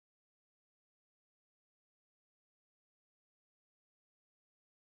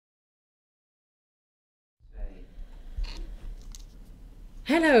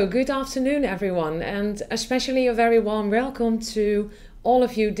Hello, good afternoon, everyone, and especially a very warm welcome to all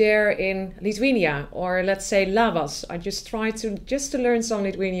of you there in Lithuania, or let's say Lavas. I just tried to learn some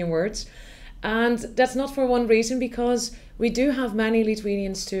Lithuanian words, and that's not for one reason, because we do have many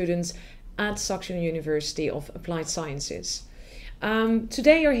Lithuanian students at Saxion University of Applied Sciences.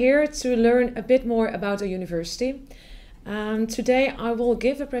 Today you're here to learn a bit more about our university. Today I will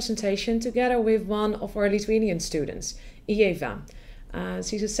give a presentation together with one of our Lithuanian students, Ieva.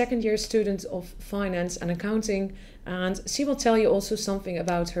 She's a second-year student of finance and accounting, and she will tell you also something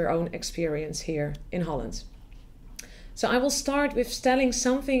about her own experience here in Holland. So I will start with telling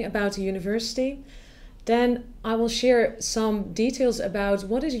something about the university. Then I will share some details about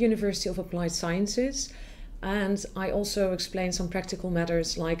what is a University of Applied Sciences, and I also explain some practical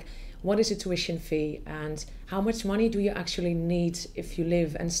matters like what is a tuition fee and how much money do you actually need if you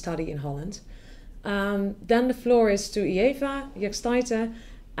live and study in Holland. Then the floor is to Ieva, Jekstaite,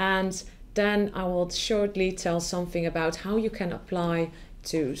 and then I will shortly tell something about how you can apply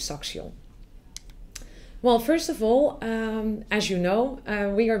to Saxion. Well, first of all, as you know,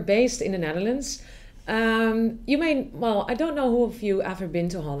 we are based in the Netherlands. I don't know who of you ever been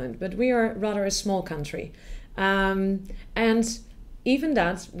to Holland, but we are rather a small country. And even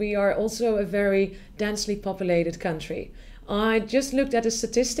that, we are also a very densely populated country. I just looked at the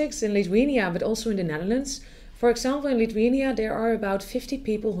statistics in Lithuania, but also in the Netherlands. For example, in Lithuania, there are about 50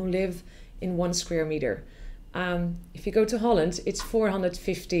 people who live in 1 square meter. If you go to Holland, it's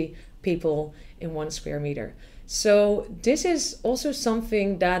 450 people in 1 square meter. So this is also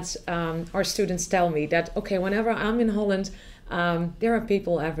something that our students tell me that, okay, whenever I'm in Holland, there are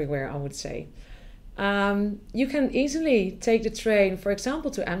people everywhere, I would say. You can easily take the train, for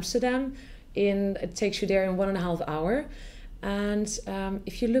example, to Amsterdam. It takes you there in 1.5 hours. And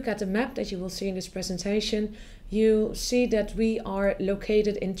if you look at the map that you will see in this presentation, you see that we are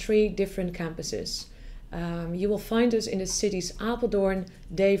located in 3 different campuses. You will find us in the cities Apeldoorn,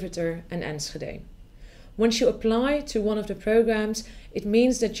 Deventer and Enschede. Once you apply to one of the programs, it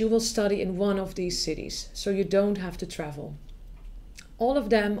means that you will study in one of these cities, so you don't have to travel. All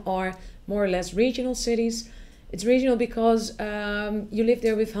of them are more or less regional cities. It's regional because you live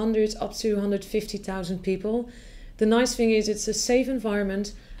there with hundreds up to 150,000 people. The nice thing is it's a safe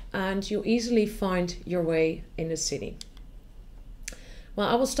environment and you easily find your way in the city. Well,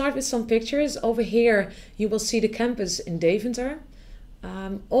 I will start with some pictures. Over here you will see the campus in Deventer.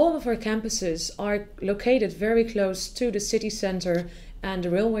 All of our campuses are located very close to the city center and the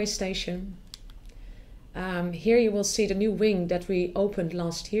railway station. Here you will see the new wing that we opened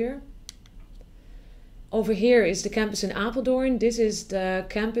last year. Over here is the campus in Apeldoorn. This is the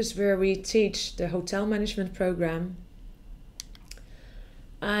campus where we teach the hotel management program.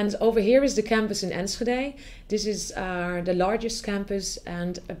 And over here is the campus in Enschede. This is the largest campus,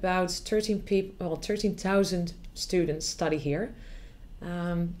 and about 13,000 students study here.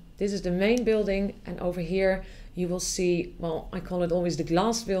 This is the main building, and over here you will see, well, I call it always the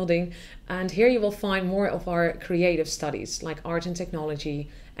glass building, and here you will find more of our creative studies like art and technology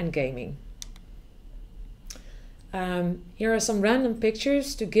and gaming. Here are some random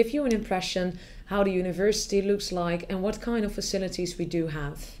pictures to give you an impression how the university looks like and what kind of facilities we do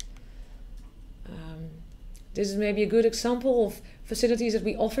have. This is maybe a good example of facilities that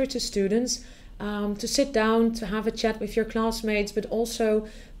we offer to students, to sit down, to have a chat with your classmates, but also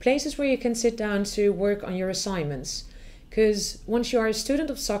places where you can sit down to work on your assignments. Because once you are a student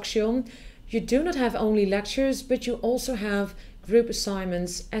of Saxion, you do not have only lectures, but you also have group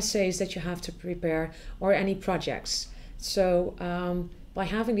assignments, essays that you have to prepare, or any projects. So by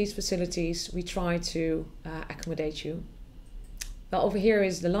having these facilities, we try to accommodate you. Well, over here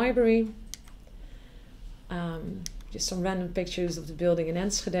is the library. Just some random pictures of the building in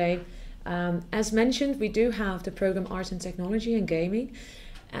Enschede. As mentioned, we do have the program Art and Technology and Gaming.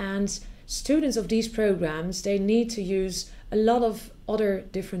 And students of these programs, they need to use a lot of other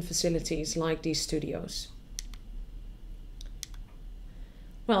different facilities like these studios.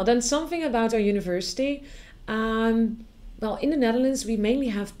 Well, then something about our university. Well, in the Netherlands, we mainly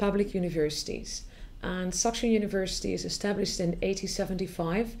have public universities. And Saxion University is established in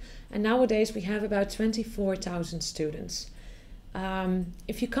 1875. And nowadays we have about 24,000 students.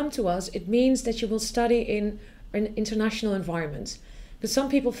 If you come to us, it means that you will study in an international environment. But some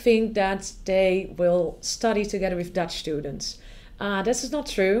people think that they will study together with Dutch students. This is not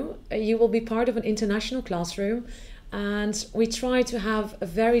true. You will be part of an international classroom. And we try to have a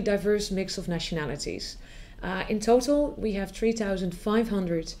very diverse mix of nationalities. In total, we have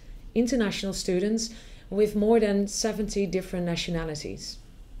 3,500 international students with more than 70 different nationalities.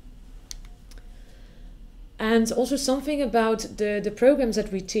 And also something about the programs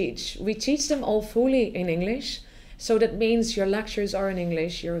that we teach. We teach them all fully in English. So that means your lectures are in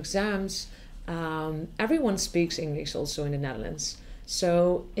English, your exams, everyone speaks English also in the Netherlands.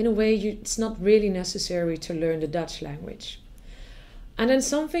 So in a way, it's not really necessary to learn the Dutch language. And then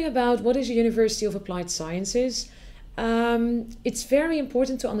something about what is a University of Applied Sciences. It's very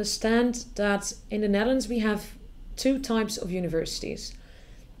important to understand that in the Netherlands we have two types of universities.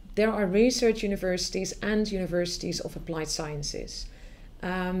 There are research universities and universities of applied sciences.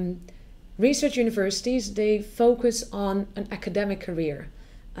 Research universities, they focus on an academic career.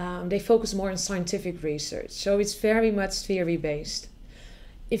 They focus more on scientific research, so it's very much theory-based.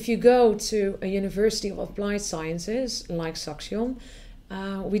 If you go to a University of Applied Sciences, like Saxion,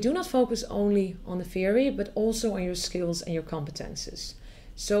 we do not focus only on the theory, but also on your skills and your competences.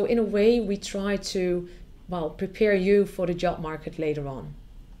 So in a way, we try to, prepare you for the job market later on.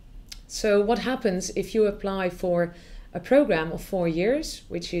 So what happens if you apply for a program of 4 years,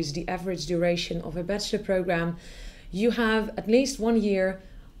 which is the average duration of a bachelor program? You have at least 1 year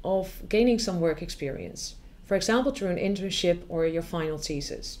of gaining some work experience. For example, through an internship or your final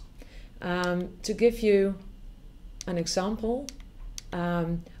thesis. To give you an example,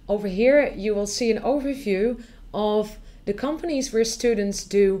 over here you will see an overview of the companies where students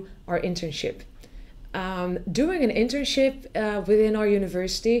do our internship. Doing an internship within our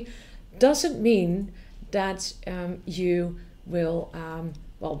university doesn't mean that you will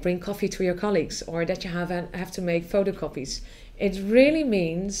bring coffee to your colleagues or that you have to make photocopies. It really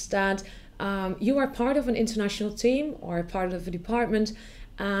means that you are part of an international team or a part of a department,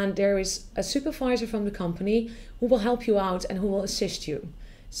 and there is a supervisor from the company who will help you out and who will assist you.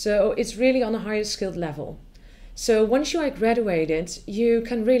 So it's really on a higher skilled level. So once you are graduated, you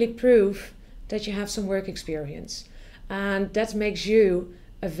can really prove that you have some work experience, and that makes you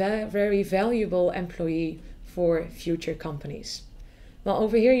a very valuable employee for future companies. Well,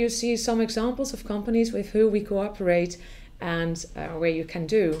 over here you see some examples of companies with who we cooperate and where you can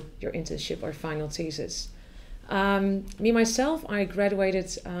do your internship or final thesis. Myself, I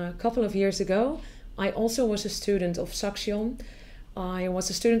graduated a couple of years ago. I also was a student of Saxion. I was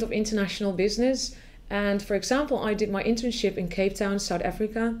a student of international business. And for example, I did my internship in Cape Town, South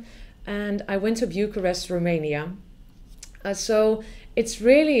Africa, and I went to Bucharest, Romania. So it's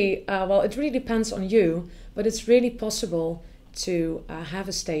really, it really depends on you, but it's really possible to have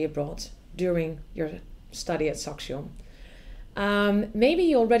a stay abroad during your study at Saxion. Maybe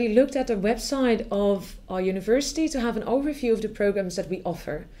you already looked at the website of our university to have an overview of the programs that we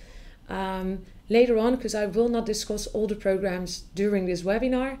offer. Later on, because I will not discuss all the programs during this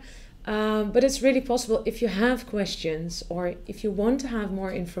webinar, but it's really possible if you have questions or if you want to have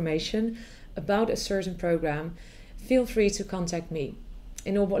more information about a certain program, feel free to contact me.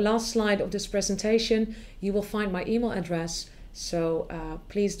 In the last slide of this presentation, you will find my email address, so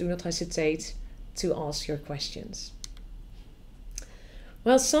please do not hesitate to ask your questions.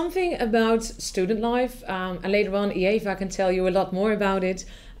 Well, something about student life, and later on Ieva can tell you a lot more about it,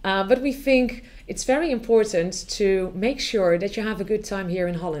 but we think it's very important to make sure that you have a good time here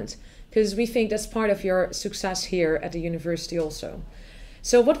in Holland, because we think that's part of your success here at the university also.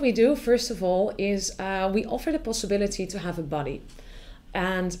 So what we do, first of all, is we offer the possibility to have a buddy.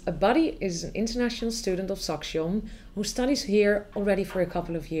 And a buddy is an international student of Saxion who studies here already for a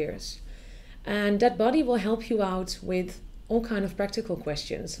couple of years. And that buddy will help you out with all kind of practical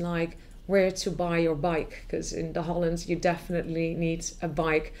questions, like where to buy your bike, because in the Holland you definitely need a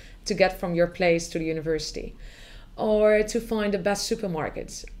bike to get from your place to the university, or to find the best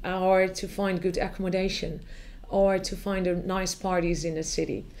supermarkets, or to find good accommodation, or to find nice parties in the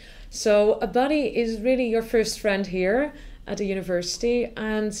city. So a buddy is really your first friend here at the university,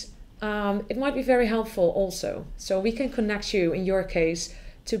 and it might be very helpful also. So we can connect you, in your case,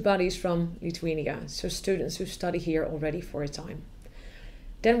 to buddies from Lithuania, so students who study here already for a time.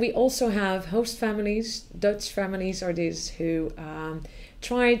 Then we also have host families. Dutch families are these who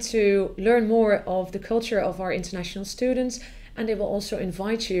try to learn more of the culture of our international students, and they will also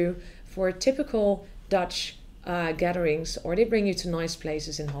invite you for typical Dutch gatherings, or they bring you to nice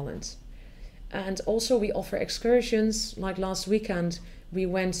places in Holland. And also we offer excursions, like last weekend we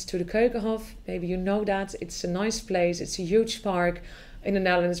went to the Keukenhof. Maybe you know that. It's a nice place, it's a huge park in the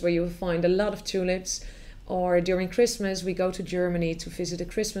Netherlands where you will find a lot of tulips. Or during Christmas we go to Germany to visit a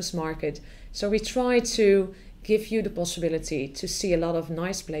Christmas market. So we try to give you the possibility to see a lot of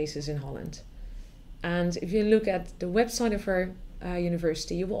nice places in Holland. And if you look at the website of our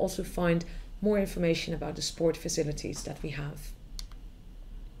university, you will also find more information about the sport facilities that we have.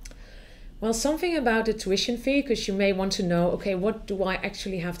 Well, something about the tuition fee, because you may want to know, okay, what do I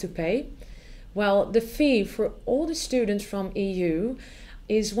actually have to pay? Well, the fee for all the students from EU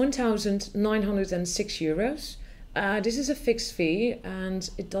is 1,906 euros. This is a fixed fee and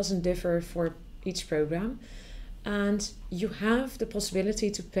it doesn't differ for each program. And you have the possibility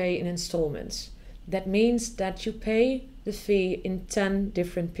to pay in installments. That means that you pay the fee in 10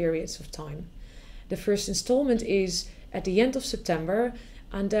 different periods of time. The first installment is at the end of September,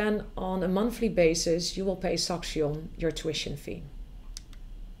 and then on a monthly basis you will pay Saxion your tuition fee.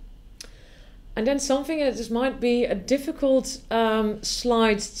 And then something that this might be a difficult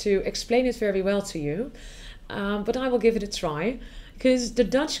slide to explain it very well to you, but I will give it a try. Because the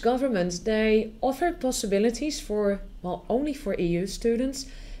Dutch government, they offer possibilities for, well, only for EU students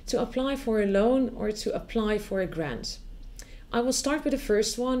to apply for a loan or to apply for a grant. I will start with the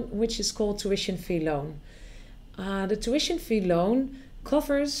first one, which is called tuition fee loan. The tuition fee loan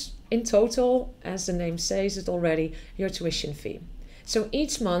covers in total, as the name says it already, your tuition fee. So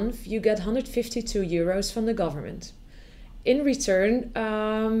each month you get 152 euros from the government. In return,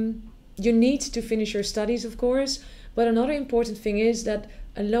 you need to finish your studies, of course. But another important thing is that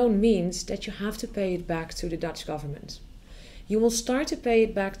a loan means that you have to pay it back to the Dutch government. You will start to pay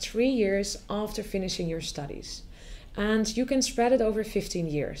it back 3 years after finishing your studies. And you can spread it over 15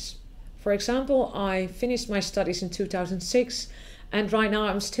 years. For example, I finished my studies in 2006 and right now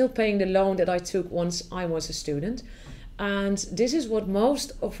I'm still paying the loan that I took once I was a student. And this is what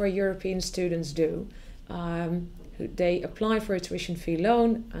most of our European students do. They apply for a tuition fee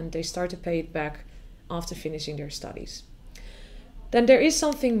loan and they start to pay it back after finishing their studies. Then there is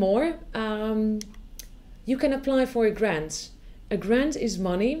something more. You can apply for a grant. A grant is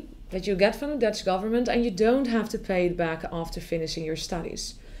money that you get from the Dutch government and you don't have to pay it back after finishing your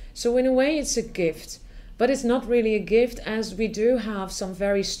studies. So in a way it's a gift, but it's not really a gift as we do have some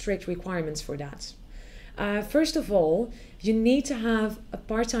very strict requirements for that. First of all, you need to have a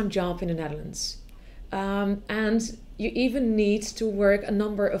part-time job in the Netherlands. And you even need to work a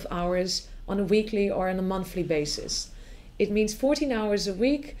number of hours on a weekly or on a monthly basis. It means 14 hours a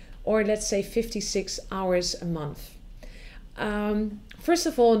week or let's say 56 hours a month. First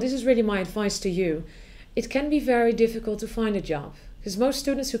of all, this is really my advice to you. It can be very difficult to find a job because most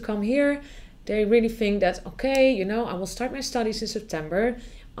students who come here, they really think that, okay, you know, I will start my studies in September.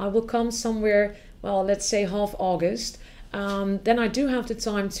 I will come somewhere, well, let's say half August. Then I do have the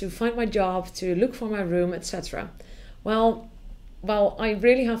time to find my job, to look for my room, etc. Well, I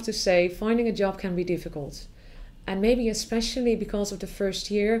really have to say finding a job can be difficult. And maybe especially because of the first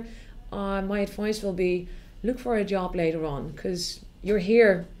year, my advice will be look for a job later on because you're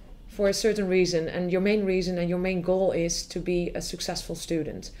here for a certain reason and your main reason and your main goal is to be a successful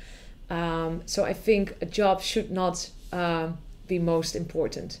student. So I think a job should not be most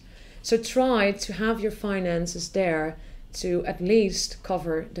important. So try to have your finances there to at least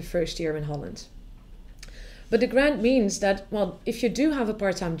cover the first year in Holland. But the grant means that, well, if you do have a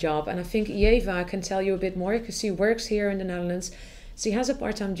part-time job, and I think Ieva can tell you a bit more because she works here in the Netherlands, she has a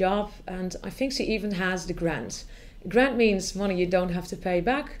part-time job and I think she even has the grant. Grant means money you don't have to pay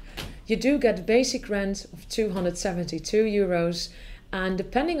back. You do get a basic grant of 272 euros and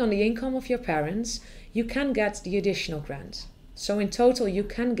depending on the income of your parents, you can get the additional grant. So in total you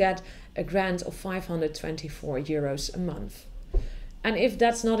can get a grant of 524 euros a month. And if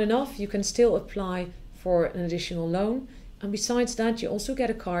that's not enough, you can still apply for an additional loan. And besides that, you also get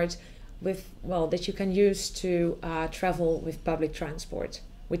a card with, well, that you can use to travel with public transport,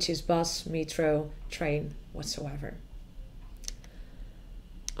 which is bus, metro, train, whatsoever.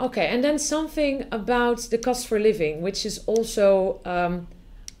 Okay, and then something about the cost for living, which is also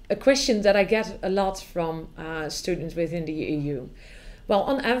a question that I get a lot from students within the EU. Well,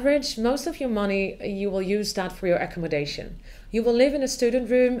 on average, most of your money, you will use that for your accommodation. You will live in a student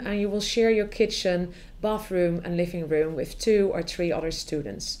room and you will share your kitchen, bathroom and living room with 2 or 3 other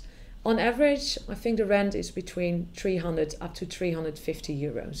students. On average, I think the rent is between 300 up to 350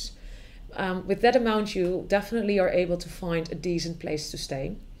 euros. With that amount, you definitely are able to find a decent place to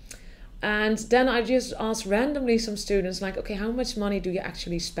stay. And then I just ask randomly some students like, okay, how much money do you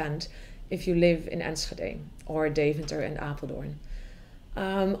actually spend if you live in Enschede or Deventer and Apeldoorn?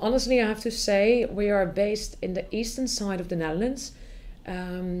 Honestly, I have to say we are based in the eastern side of the Netherlands,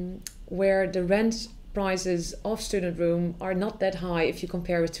 where the rent prices of student room are not that high if you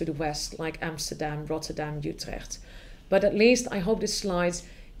compare it to the west, like Amsterdam, Rotterdam, Utrecht. But at least I hope this slides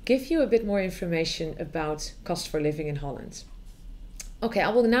give you a bit more information about cost for living in Holland. Okay, I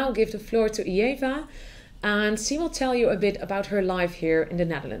will now give the floor to Ieva and she will tell you a bit about her life here in the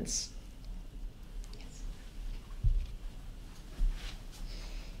Netherlands.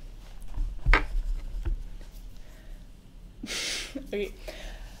 Okay.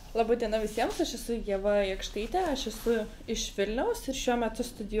 Labadiena visiems, aš esu Ieva, aš esu iš Vilniaus ir šiuo metu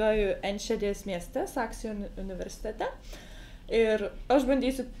studijuoju Enšėdės mieste, Saxion universitete. Ir aš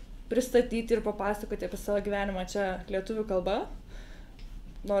bandysiu pristatyti ir papasakoti apie savo gyvenimą čia lietuvių kalba,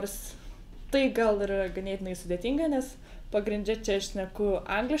 nors tai gal yra ganėtinai sudėtinga, nes pagrindžia čia aš šneku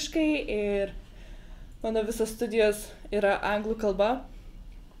angliškai ir mano visos studijos yra anglų kalba.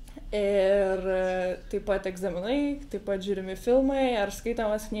 Ir taip pat egzaminai, taip pat žiūrimi filmai ar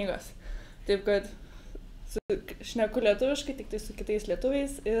skaitomas knygos. Taip kad šneku lietuviškai, tik tai su kitais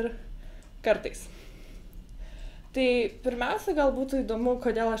lietuviais ir kartais. Tai pirmiausia, gal būtų įdomu,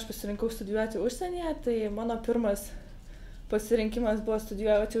 kodėl aš pasirinkau studijuoti užsienyje. Tai mano pirmas pasirinkimas buvo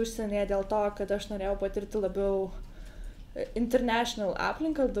studijuoti užsienyje dėl to, kad aš norėjau patirti labiau international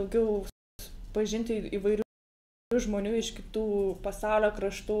aplinką, daugiau pažinti įvairių žmonių iš kitų pasaulio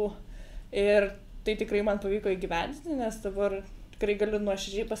kraštų ir tai tikrai man pavyko įgyvendinti, nes dabar tikrai galiu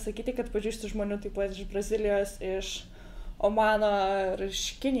nuoširdžiai pasakyti, kad pažįstu žmonių taip pat iš Brazilijos, iš Omano, iš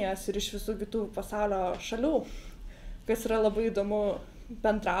Kinijos ir iš visų kitų pasaulio šalių, kas yra labai įdomu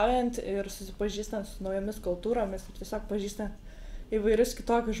bendraujant ir susipažįstant su naujomis kultūromis ir tiesiog pažįstant įvairius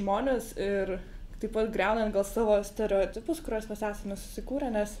kitokius žmonės ir taip pat griaunant gal savo stereotipus, kuriuos mes esame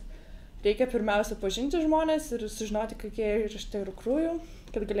susikūrę, nes reikia pirmiausia pažinti žmonės ir sužinoti, kokie yra iš tikrųjų,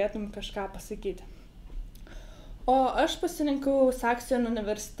 kad galėtum kažką pasakyti. O aš pasirinkau Saxion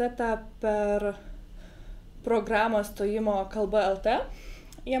universitetą per programą stojimo kalba LT.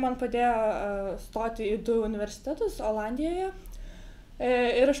 Jie man padėjo stoti į 2 universitetus Olandijoje.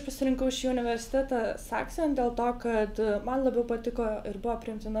 Ir aš pasirinkau šį universitetą Saxion dėl to, kad man labiau patiko ir buvo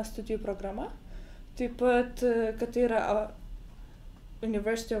priimtina studijų programa. Taip pat, kad tai yra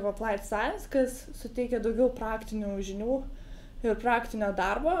University of Applied Science, kas suteikia daugiau praktinių žinių ir praktinio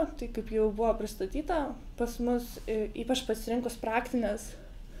darbo. Tai kaip jau buvo pristatyta, pas mus ypač pasirinkus praktinės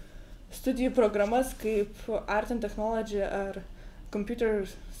studijų programas kaip Art and Technology ar Computer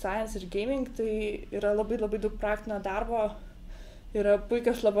Science ir Gaming, tai yra labai daug praktinio darbo, yra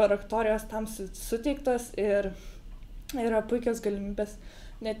puikios laboratorijos tam suteiktos ir yra puikios galimybės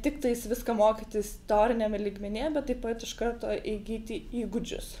ne tik tais viską mokytis teorinėme lygmenyje, bet taip pat iš karto įgyti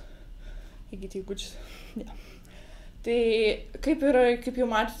įgūdžius. Ja. Tai kaip jau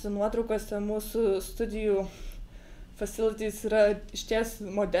matėte nuotraukose, mūsų studijų facilities yra išties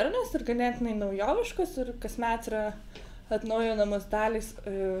modernios ir ganėtinai naujoviškos ir kasmet yra atnaujinamos dalys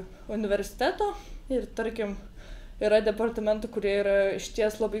universiteto ir tarkim yra departamentų, kurie yra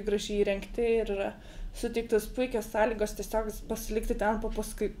išties labai gražiai įrengti ir yra suteiktas puikios sąlygos tiesiog pasilikti ten po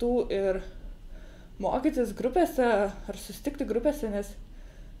paskaitų ir mokytis grupėse ar susitikti grupėse, nes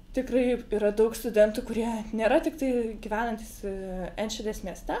tikrai yra daug studentų, kurie nėra tik tai gyvenantis Enšėdės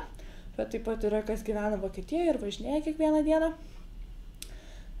mieste, bet taip pat yra kas gyvena Vokietijoje ir važinėja kiekvieną dieną.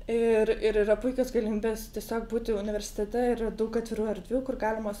 Ir yra puikios galimybės tiesiog būti universitete ir daug atvirų erdvių, kur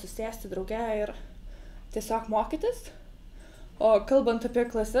galima susėsti drauge ir tiesiog mokytis. O kalbant apie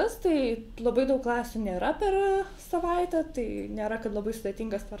klases, tai labai daug klasių nėra per savaitę, tai nėra, kad labai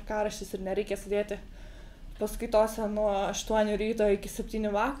sudėtingas tvarkaraštis ir nereikia sėdėti paskaitose nuo 8 ryto iki 7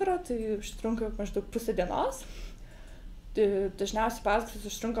 vakaro, tai užtrunka maždaug pusę dienos. Dažniausiai paskaitos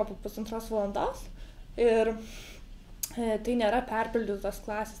užtrunka po 1,5 valandos ir tai nėra perpildytos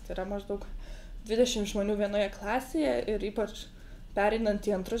klasės, tai yra maždaug 20 žmonių vienoje klasėje ir ypač pereinant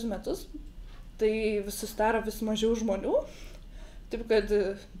į antrus metus, tai susidaro vis mažiau žmonių. Taip kad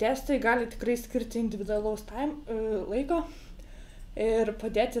dėstytojai gali tikrai skirti individualaus laiko ir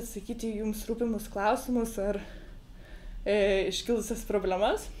padėti atsakyti jums rūpimus klausimus ar iškilusias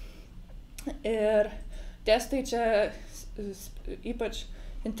problemas. Ir dėstytojai čia, ypač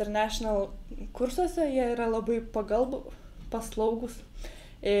international kursuose, jie yra labai paslaugus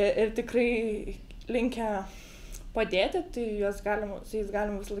ir tikrai linkę padėti, tai su jais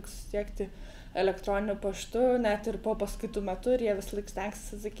galima vis laik susisiekti elektroniniu paštu, net ir po paskaitų metu ir jie vis laik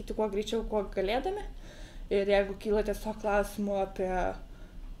stengsis atsakyti kuo greičiau, kuo galėdami. Ir jeigu kyla tiesiog klausimų apie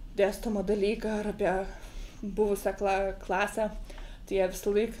dėstomą dalyką ar apie buvusią klasę, tai jie vis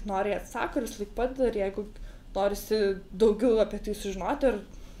laik noriai atsako ir vis laik padeda ir jeigu norisi daugiau apie tai sužinoti ir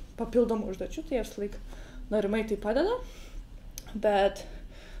papildomų užduočių, tai jie vis laik norimai tai padeda. Bet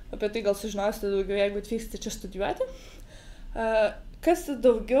apie tai gal sužinosite daugiau, jeigu atvyksite čia studijuoti. Kas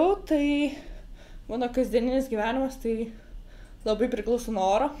daugiau, tai mano kasdieninis gyvenimas tai labai priklauso nuo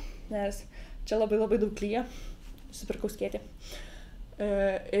oro, nes čia labai daug lyja, nusipirkau skėtį.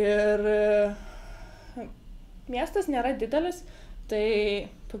 Ir miestas nėra didelis, tai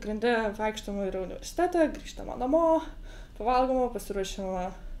pagrinde vaikštama į universitetą, grįžtama namo, pavalgoma, pasiruošiama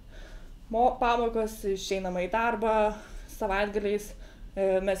pamokos, išeinama į darbą, savaitgaliais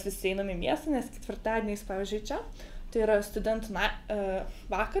mes visi einam į miestą, nes ketvirtadieniais, pavyzdžiui, čia, tai yra studentų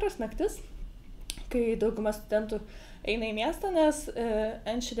vakaras, naktis, kai dauguma studentų eina į miestą, nes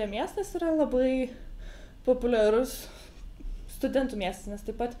Enšede miestas yra labai populiarus studentų miestas, nes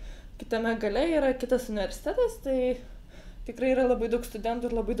taip pat kitame gale yra kitas universitetas, tai tikrai yra labai daug studentų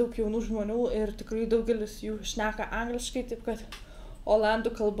ir labai daug jaunų žmonių ir tikrai daugelis jų šneka angliškai, taip kad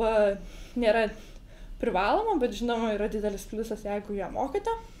olandų kalba nėra privaloma, bet žinoma yra didelis pliusas, jeigu ją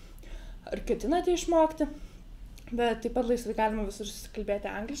mokate ar ketinate išmokti, bet taip pat laisvai galima visur susikalbėti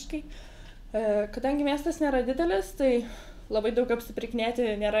angliškai. Kadangi miestas nėra didelis, tai labai daug apsipirkinėti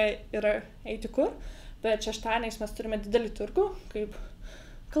yra eiti kur, bet šeštadieniais mes turime didelį turgų, kaip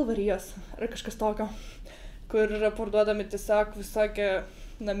Kalvarijos ar kažkas tokio, kur yra parduodami tiesiog visokie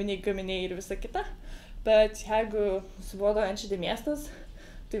naminiai gaminiai ir visa kita. Bet jeigu nusibodo Enšede miestas,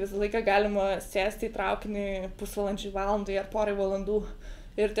 tai visą laiką galima sėsti į traukinį pusvalandžiui, valandai ar porai valandų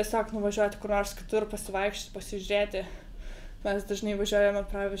ir tiesiog nuvažiuoti kur nors kitur, pasivaikščioti, pasižiūrėti. Mes dažnai važiuojame,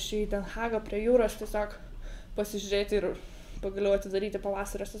 pavyzdžiui, į Den Hagą prie jūros, tiesiog pasižiūrėti ir pagaliau atidaryti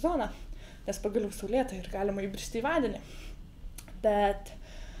pavasario sezoną, nes pagaliau saulėta ir galima įbristi į vandenį. Bet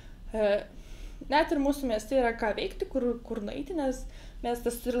net ir mūsų mieste yra ką veikti, kur nueiti, nes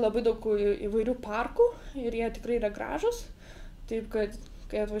miestas turi labai daug įvairių parkų ir jie tikrai yra gražus. Taip, kad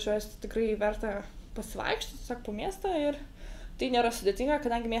kai atvažiuojasi, tikrai verta pasivaikščioti tiesiog po miestą ir tai nėra sudėtinga,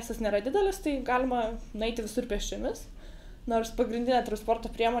 kadangi miestas nėra didelis, tai galima nueiti visur pėsčiomis. Nors pagrindinė transporto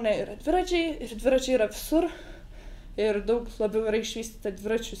priemonė yra dviračiai ir dviračiai yra visur ir daug labiau yra išvystyta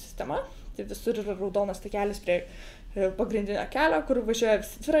dviračių sistema. Tai visur yra raudonas takelis prie pagrindinio kelio, kur važiuoja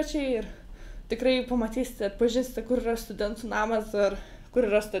visi dviračiai ir tikrai pamatysite, atpažinsite, kur yra studentų namas ar kur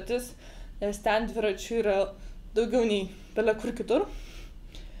yra stotis, nes ten dviračių yra daugiau nei bele kur kitur.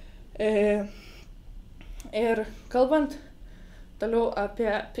 Ir kalbant toliau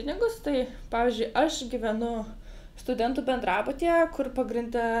apie pinigus, tai pavyzdžiui, aš gyvenu studentų bendrabutyje, kur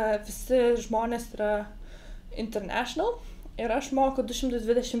pagrinde visi žmonės yra international ir aš moku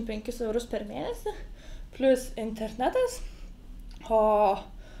 225 eurus per mėnesį, plus internetas, o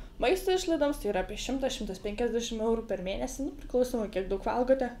maisto išlaidoms tai yra apie 100-150 eurų per mėnesį, priklausomai kiek daug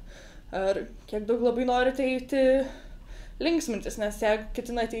valgote ar kiek daug labai norite eiti linksmintis, nes jeigu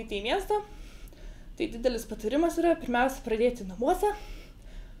ketinate eiti į miestą, tai didelis patarimas yra pirmiausia pradėti namuose,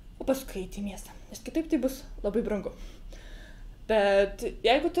 o paskui eiti į miestą, nes kitaip tai bus labai brangu. Bet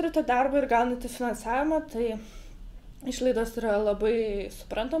jeigu turite darbą ir gaunate finansavimą, tai išlaidos yra labai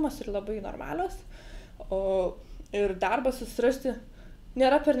suprantamos ir labai normalios, ir darbą susirasti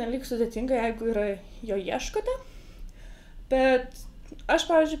nėra pernelyg sudėtinga, jeigu jo ieškote. Bet aš,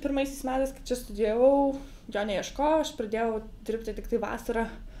 pavyzdžiui, pirmaisiais metais, kai čia studijavau, jo neieškojau, aš pradėjau dirbti tik tai vasarą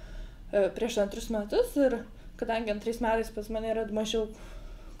prieš 2 metus ir kadangi 2 metais pas mane yra mažiau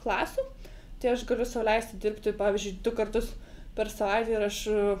klasių, tai aš galiu sau leisti dirbti, pavyzdžiui, 2 kartus per savaitę ir aš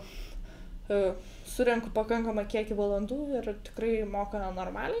surenku pakankamą kiekį valandų ir tikrai moka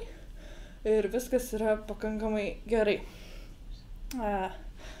normaliai ir viskas yra pakankamai gerai.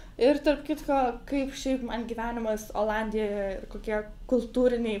 Ir tarp kitko, kaip šiaip man gyvenimas Olandijoje ir kokie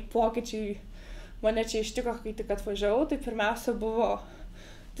kultūriniai pokyčiai mane čia ištiko, kai tik atvažiavau, tai pirmiausia buvo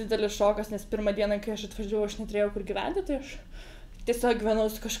didelis šokas, nes pirmą dieną, kai aš atvažiavau, aš neturėjau kur gyventi, tai aš tiesiog gyvenau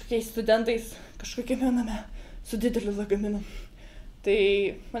su kažkokiais studentais kažkokiame name su dideliu lagaminu. Tai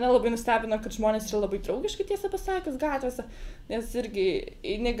mane labai nustebino, kad žmonės yra labai draugiški, tiesą pasakius, gatvėse, nes irgi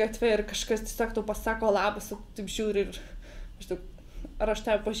eini gatvę ir kažkas tiesiog tau pasako labas, taip žiūri ir ar aš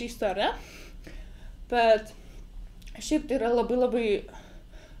tave pažįstu ar ne. Bet šiaip tai yra labai labai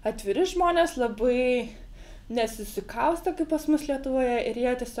atviri žmonės, labai nesusikausta kaip pas mus Lietuvoje ir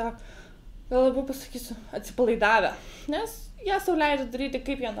jie tiesiog, gal labiau pasakysiu, atsipalaidavę, nes jie sau leidžia daryti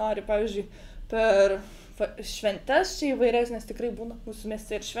kaip jie nori, pavyzdžiui, per šventes čia įvairias, nes tikrai būna mūsų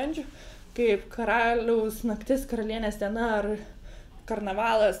mieste ir švenčių, kaip karaliaus naktis, karalienės diena ar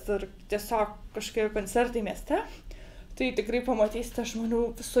karnavalas ar tiesiog kažkokie koncertai mieste. Tai tikrai pamatysite žmonių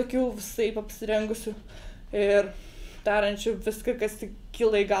visokių visaip apsirengusių ir darančių viską, kas tik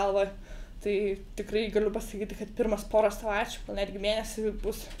kyla į galvą. Tai tikrai galiu pasakyti, kad pirmas porą savaičių, gal netgi mėnesį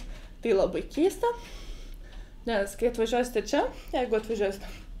bus tai labai keista, nes kai atvažiuosite čia, jeigu atvažiuosite,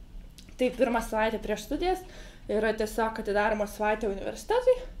 tai pirmą savaitę prieš studijas yra tiesiog atidaroma savaitė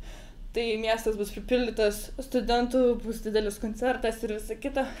universitetui, tai miestas bus pripildytas studentų, bus didelis koncertas ir visa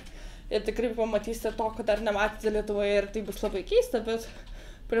kita. Ir tikrai pamatysite to, ko dar nematėte Lietuvoje ir tai bus labai keista, bet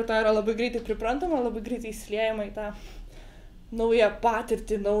prie to yra labai greitai priprantama, labai greitai įsiliejama į tą naują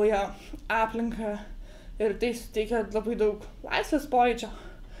patirtį, naują aplinką ir tai suteikia labai daug laisvės pojūčio.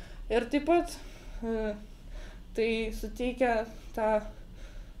 Ir taip pat tai suteikia tą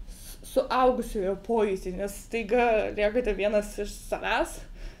suaugusiojo pojūtį, nes staiga liekate vienas iš savęs,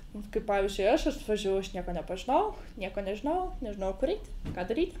 kaip pavyzdžiui aš atvažiavau, aš nieko nepažinau, nieko nežinau kur eiti, ką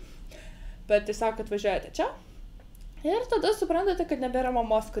daryti, bet tiesiog atvažiuojate čia ir tada suprantate, kad nebėra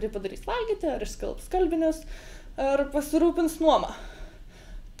mamos, kuri padarys valgyti, ar išskalbs skalbinius, ar pasirūpins nuomą.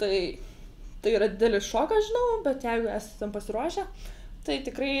 Tai yra didelis šokas, žinau, bet jeigu esate pasiruošę, tai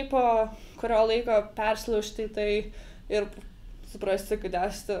tikrai po kurio laiko persilaužti tai ir suprasti, kad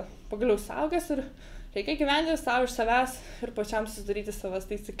esate pagaliau suaugęs ir reikia gyventi savo iš savęs ir pačiam susidaryti savas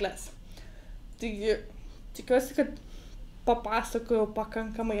taisyklės. Taigi, tikiuosi, kad papasakojau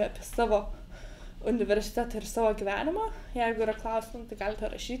pakankamai apie savo universitetą ir savo gyvenimą. Jeigu yra klausimų, tai galite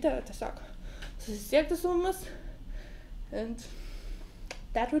rašyti, tiesiog susisiekti su mumis. And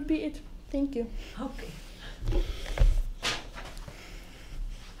that would be it. Thank you. Okay.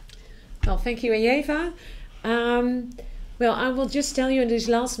 Well, thank you, Ieva. Well, I will just tell you in these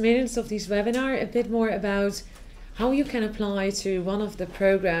last minutes of this webinar a bit more about how you can apply to one of the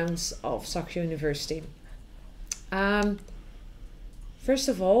programs of Saxion University. First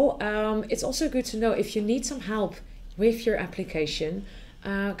of all, it's also good to know if you need some help with your application,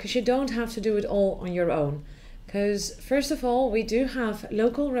 because you don't have to do it all on your own. Because first of all, we do have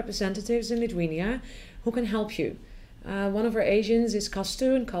local representatives in Lithuania who can help you. One of our agents is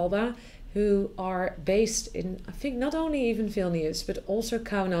Kastu and Kalba, who are based in, I think, not only even Vilnius, but also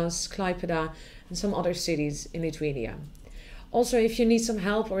Kaunas, Klaipėda, and some other cities in Lithuania. Also, if you need some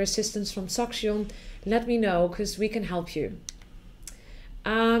help or assistance from Saxion, let me know, because we can help you.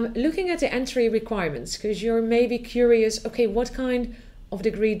 Looking at the entry requirements, because you're maybe curious, okay, what kind of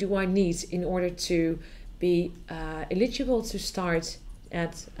degree do I need in order to be eligible to start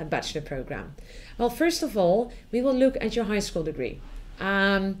at a bachelor program? Well, first of all, we will look at your high school degree.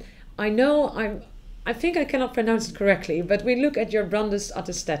 I think I cannot pronounce it correctly, but we look at your Brandes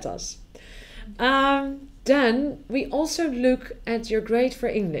Attestatas. Then we also look at your grade for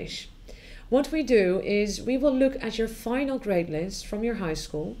English. What we do is we will look at your final grade list from your high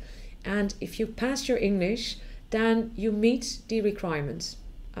school, and if you pass your English, then you meet the requirements.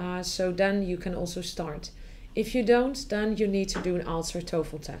 So then you can also start. If you don't, then you need to do an IELTS or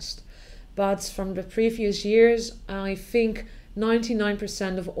TOEFL test. But from the previous years, I think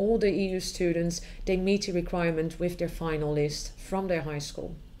 99% of all the EU students, they meet the requirement with their final list from their high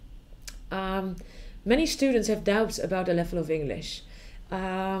school. Many students have doubts about the level of English.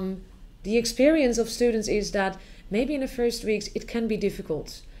 The experience of students is that maybe in the first weeks it can be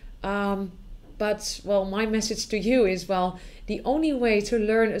difficult. But, well, my message to you is, well, the only way to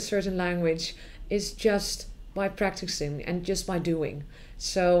learn a certain language is just by practicing and just by doing.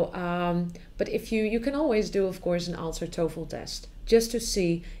 So, but if you can always do, of course, an IELTS or TOEFL test, just to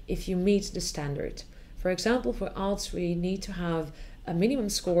see if you meet the standard. For example, for IELTS, we need to have a minimum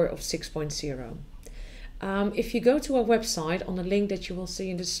score of 6.0. If you go to our website on the link that you will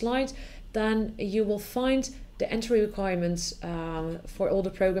see in the slide, then you will find the entry requirements for all the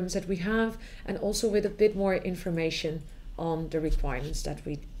programs that we have, and also with a bit more information on the requirements that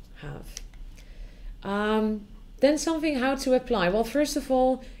we have. Then something how to apply. Well, first of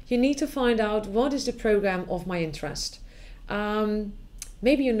all, you need to find out what is the program of my interest.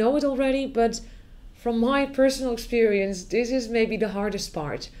 Maybe you know it already, but from my personal experience, this is maybe the hardest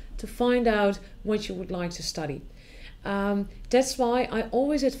part, to find out what you would like to study. That's why I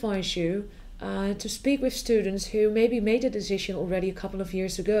always advise you to speak with students who maybe made a decision already a couple of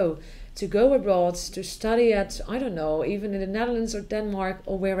years ago to go abroad, to study at, I don't know, even in the Netherlands or Denmark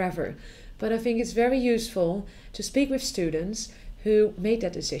or wherever. But I think it's very useful to speak with students who made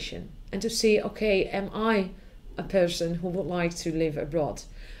that decision and to see, okay, am I a person who would like to live abroad?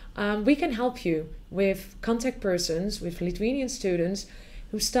 We can help you with contact persons, with Lithuanian students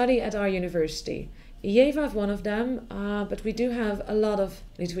who study at our university. Ieva is one of them, but we do have a lot of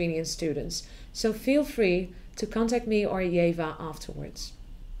Lithuanian students. So feel free to contact me or Ieva afterwards.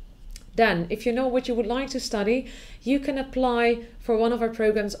 Then, if you know what you would like to study, you can apply for one of our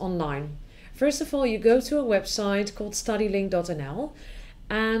programs online. First of all, you go to a website called studylink.nl,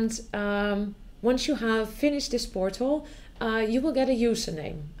 and once you have finished this portal, you will get a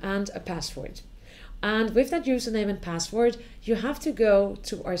username and a password. And with that username and password, you have to go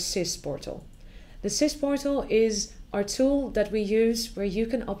to our SIS portal. The SIS portal is our tool that we use where you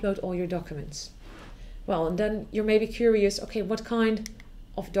can upload all your documents. Well, and then you're maybe curious, okay, what kind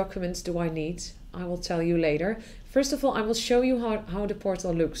of documents do I need? I will tell you later. First of all, I will show you how the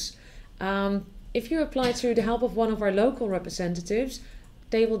portal looks. If you apply through the help of one of our local representatives,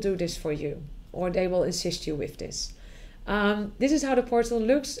 they will do this for you, or they will assist you with this. This is how the portal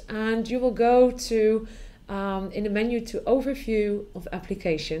looks, and you will go to in the menu to overview of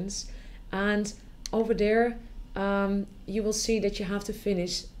applications, And over there, you will see that you have to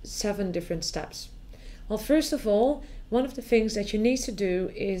finish 7 different steps. Well, first of all, one of the things that you need to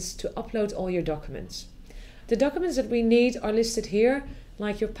do is to upload all your documents. The documents that we need are listed here,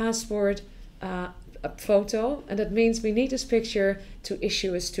 like your passport, a photo, and that means we need this picture to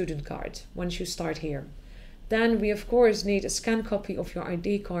issue a student card once you start here. Then we of course need a scanned copy of your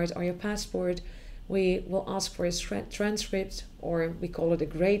ID card or your passport. We will ask for a transcript, or we call it a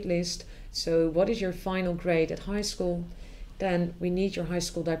grade list. So what is your final grade at high school? Then we need your high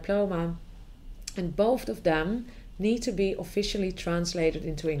school diploma, and both of them need to be officially translated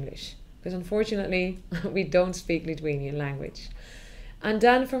into English, because unfortunately we don't speak Lithuanian language. And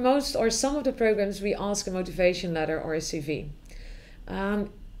then for most or some of the programs we ask a motivation letter or a CV.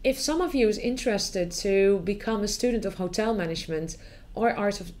 If some of you is interested to become a student of hotel management or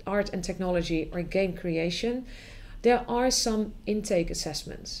art and technology or game creation, there are some intake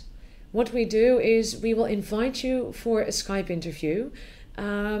assessments. What we do is we will invite you for a Skype interview,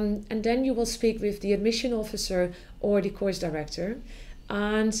 and then you will speak with the admission officer or the course director,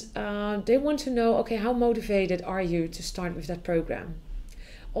 and they want to know, okay, how motivated are you to start with that program?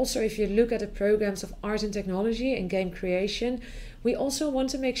 Also, if you look at the programs of art and technology and game creation, we also want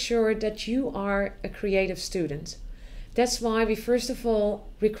to make sure that you are a creative student. That's why we first of all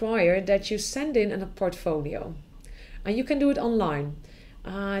require that you send in a portfolio. And you can do it online.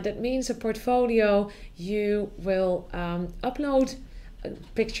 That means a portfolio, you will upload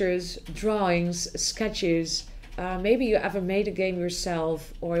pictures, drawings, sketches, maybe you ever made a game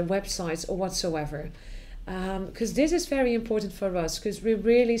yourself or websites or whatsoever. Because this is very important for us, because we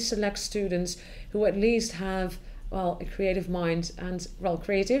really select students who at least have, well, a creative mind, and well,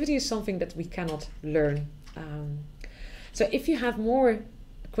 creativity is something that we cannot learn. So if you have more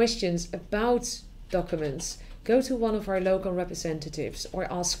questions about documents, go to one of our local representatives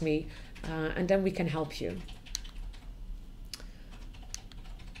or ask me, and then we can help you.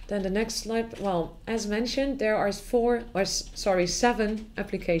 Then the next slide, well, as mentioned, there are 7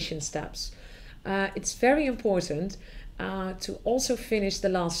 application steps. It's very important to also finish the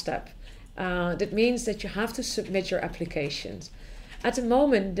last step. That means that you have to submit your applications. At the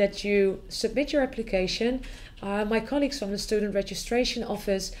moment that you submit your application, my colleagues from the student registration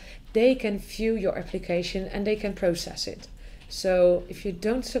office, they can view your application and they can process it. So if you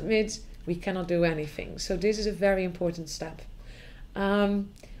don't submit, we cannot do anything. So this is a very important step.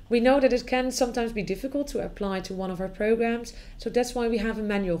 We know that it can sometimes be difficult to apply to one of our programs, so that's why we have a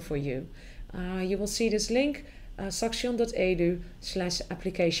manual for you. You will see this link,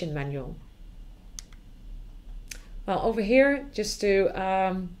 saxion.edu/application manual. Well, over here, just to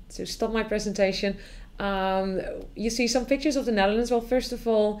stop my presentation, you see some pictures of the Netherlands. Well, first of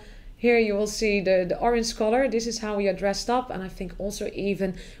all, here you will see the orange color. This is how we are dressed up, and I think also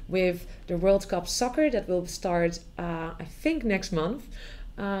even with the World Cup soccer that will start, I think, next month.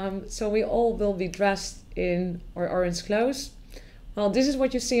 So we all will be dressed in our orange clothes. Well, this is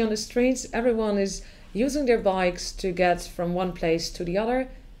what you see on the streets. Everyone is using their bikes to get from one place to the other.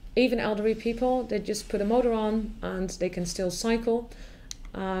 Even elderly people, they just put a motor on and they can still cycle.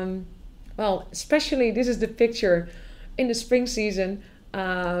 Well, especially this is the picture in the spring season.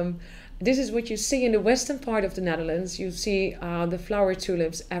 This is what you see in the western part of the Netherlands. You see the flower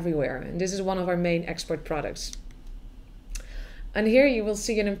tulips everywhere, and this is one of our main export products. And here you will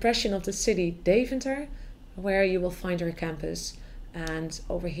see an impression of the city Deventer, where you will find our campus. And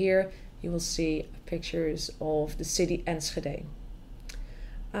over here you will see pictures of the city Enschede.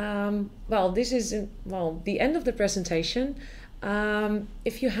 Well, this is the end of the presentation.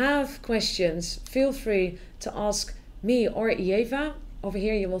 If you have questions, feel free to ask me or Ieva. Over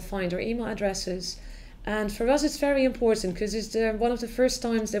here you will find our email addresses. And for us it's very important, because it's one of the first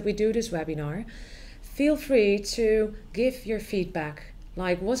times that we do this webinar. Feel free to give your feedback,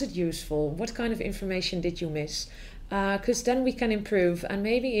 like, was it useful? What kind of information did you miss? Because then we can improve, and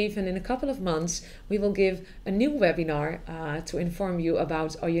maybe even in a couple of months we will give a new webinar to inform you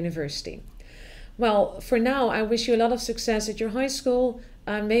about our university. Well, for now I wish you a lot of success at your high school,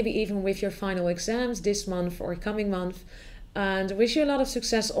 maybe even with your final exams this month or coming month, and wish you a lot of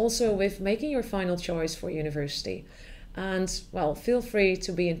success also with making your final choice for university. And well, feel free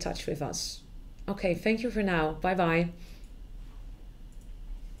to be in touch with us. Okay, thank you for now. Bye bye.